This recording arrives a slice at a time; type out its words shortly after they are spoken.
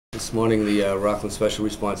This morning, the Rockland Special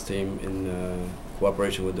Response Team, in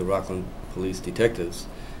cooperation with the Rockland Police Detectives,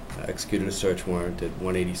 executed a search warrant at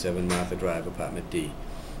 187 Martha Drive, Apartment D.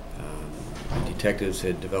 The detectives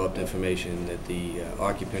had developed information that the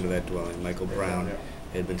occupant of that dwelling, Michael Brown,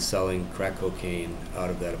 had been selling crack cocaine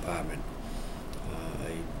out of that apartment.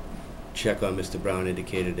 A check on Mr. Brown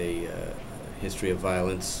indicated a history of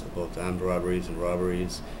violence, both armed robberies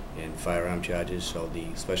and firearm charges, so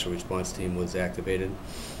the Special Response Team was activated.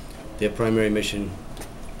 Their primary mission,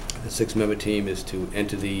 the 6-member team, is to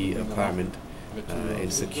enter the apartment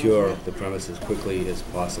and secure the premise as quickly as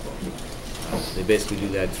possible. They basically do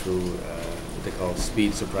that through what they call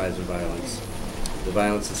speed, surprise, and violence. The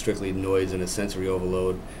violence is strictly noise and a sensory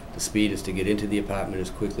overload. The speed is to get into the apartment as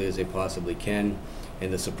quickly as they possibly can,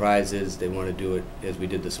 and the surprise is they want to do it as we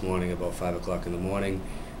did this morning, about 5 o'clock in the morning,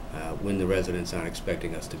 when the residents aren't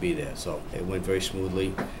expecting us to be there. So it went very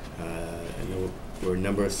smoothly, and there were a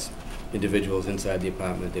number of individuals inside the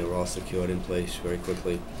apartment. They were all secured in place very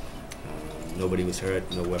quickly. Nobody was hurt,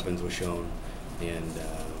 no weapons were shown, and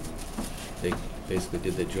they basically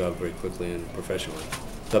did their job very quickly and professionally.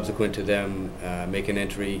 Subsequent to them making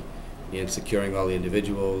entry and securing all the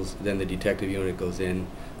individuals, then the detective unit goes in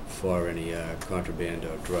for any contraband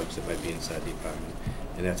or drugs that might be inside the apartment.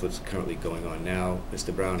 And that's what's currently going on now.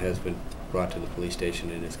 Mr. Brown has been brought to the police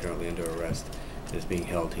station and is currently under arrest and is being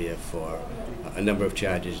held here for a number of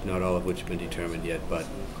charges, not all of which have been determined yet, but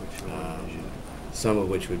some of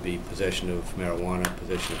which would be possession of marijuana,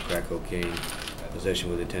 possession of crack cocaine, possession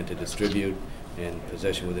with intent to distribute, and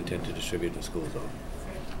possession with intent to distribute in the school zone.